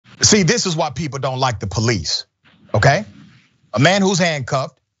See, this is why people don't like the police, okay? A man who's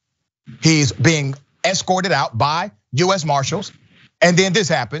handcuffed, he's being escorted out by U.S. Marshals, and then this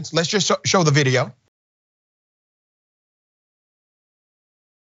happens. Let's just show the video.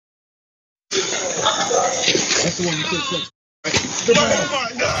 That's the one you took place. Good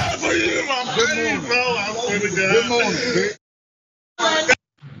morning.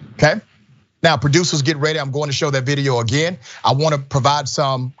 Okay. Now, producers, get ready. I'm going to show that video again. I want to provide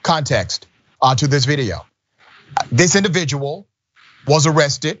some context to this video. This individual was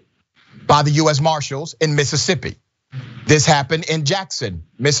arrested by the U.S. Marshals in Mississippi. This happened in Jackson,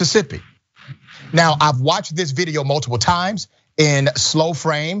 Mississippi. Now, I've watched this video multiple times in slow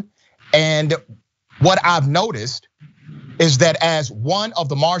frame, and what I've noticed is that as one of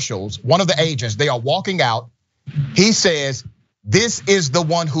the marshals, one of the agents, they are walking out, he says, "This is the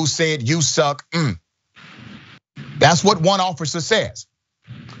one who said you suck." That's what one officer says.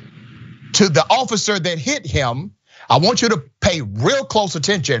 To the officer that hit him, I want you to pay real close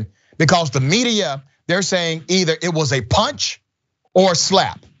attention because the media, they're saying either it was a punch or a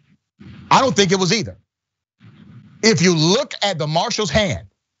slap. I don't think it was either. If you look at the marshal's hand,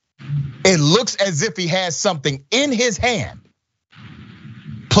 it looks as if he has something in his hand.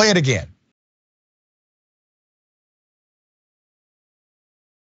 Play it again.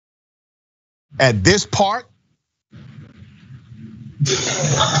 At this part,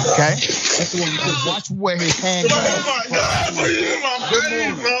 okay, That's the one you took. watch where his hand goes.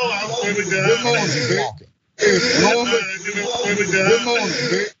 Good morning.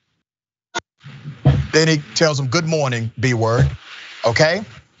 Then he tells him, "Good morning, B word," okay?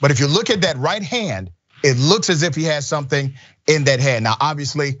 But if you look at that right hand, it looks as if he has something in that hand. Now,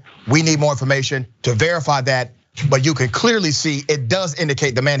 obviously, we need more information to verify that, but you can clearly see it does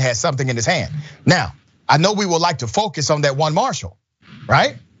indicate the man has something in his hand. Now, I know we would like to focus on that one marshal,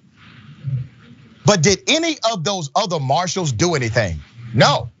 right? But did any of those other marshals do anything?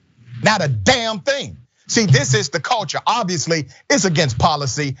 No, not a damn thing. See, this is the culture. Obviously, it's against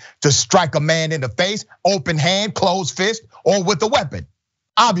policy to strike a man in the face, open hand, closed fist, or with a weapon.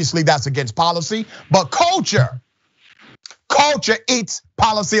 Obviously, that's against policy, but culture eats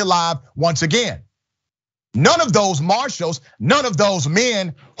policy alive once again. None of those marshals, none of those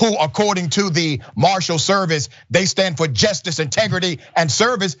men who, according to the Marshal Service, they stand for justice, integrity, and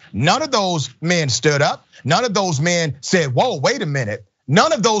service. None of those men stood up. None of those men said, "Whoa, wait a minute."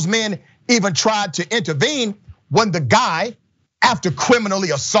 None of those men even tried to intervene when the guy, after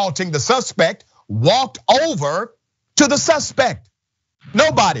criminally assaulting the suspect, walked over to the suspect.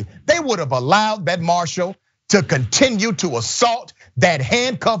 Nobody. They would have allowed that marshal to continue to assault that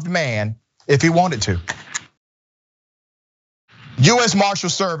handcuffed man if he wanted to. U.S.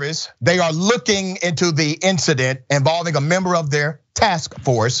 Marshals Service, they are looking into the incident involving a member of their task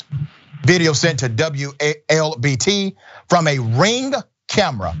force. Video sent to WLBT from a Ring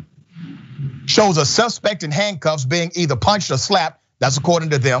camera shows a suspect in handcuffs being either punched or slapped, that's according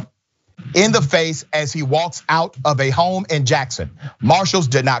to them, in the face as he walks out of a home in Jackson. Marshals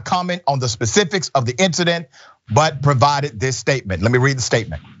did not comment on the specifics of the incident, but provided this statement. Let me read the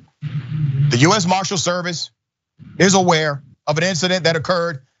statement. The U.S. Marshals Service is aware of an incident that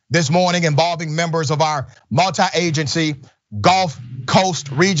occurred this morning involving members of our multi-agency Gulf Coast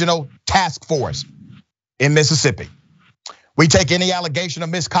Regional Task Force in Mississippi. We take any allegation of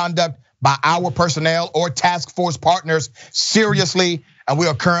misconduct by our personnel or task force partners seriously, and we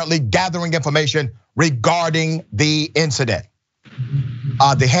are currently gathering information regarding the incident.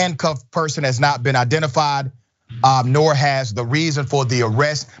 The handcuffed person has not been identified, nor has the reason for the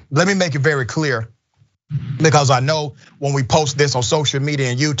arrest. Let me make it very clear, because I know when we post this on social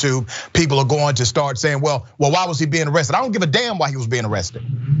media and YouTube, people are going to start saying, well, why was he being arrested? I don't give a damn why he was being arrested.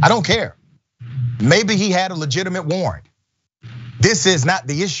 I don't care. Maybe he had a legitimate warrant. This is not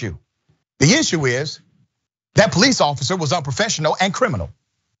the issue. The issue is that police officer was unprofessional and criminal.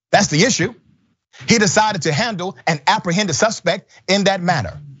 That's the issue. He decided to handle and apprehend a suspect in that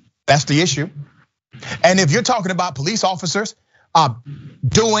manner. That's the issue. And if you're talking about police officers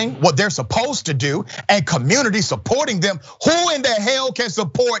doing what they're supposed to do and community supporting them, who in the hell can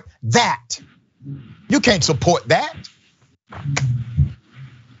support that? You can't support that.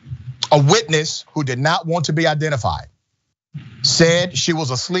 A witness who did not want to be identified said she was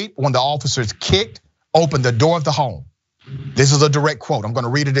asleep when the officers kicked open the door of the home. This is a direct quote. I'm going to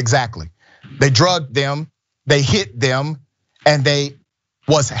read it exactly. They drugged them, they hit them, and they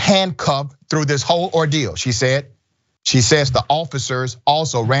was handcuffed through this whole ordeal, she said. She says the officers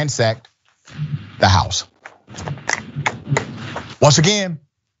also ransacked the house. Once again,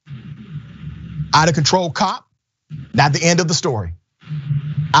 out of control cop, not the end of the story.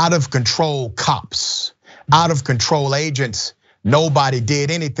 out of control cops, out of control agents. Nobody did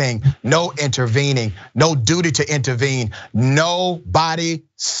anything, no intervening, no duty to intervene. Nobody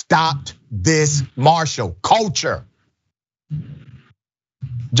stopped this martial culture.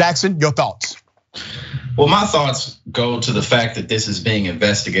 Jackson, your thoughts? Well, my thoughts go to the fact that this is being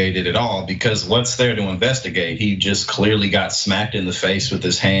investigated at all, because what's there to investigate? He just clearly got smacked in the face with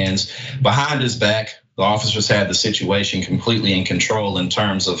his hands behind his back. The officers had the situation completely in control in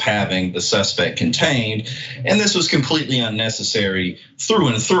terms of having the suspect contained. And this was completely unnecessary through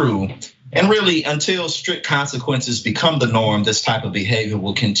and through. And really, until strict consequences become the norm, this type of behavior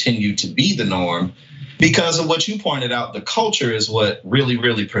will continue to be the norm. Because of what you pointed out, the culture is what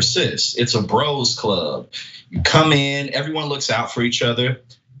really persists. It's a bros club. You come in, everyone looks out for each other.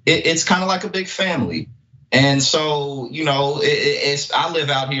 It's kind of like a big family. And so, I live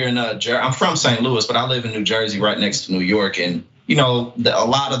out here in I'm from St. Louis, but I live in New Jersey, right next to New York. And a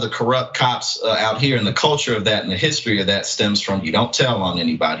lot of the corrupt cops out here, and the culture of that and the history of that stems from you don't tell on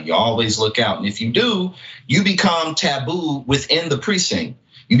anybody. You always look out. And if you do, you become taboo within the precinct.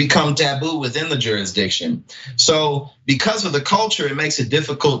 You become taboo within the jurisdiction. So because of the culture, it makes it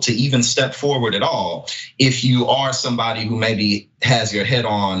difficult to even step forward at all. If you are somebody who maybe has your head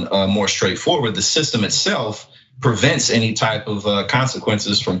on more straightforward, the system itself prevents any type of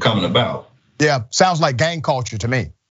consequences from coming about. Yeah, sounds like gang culture to me.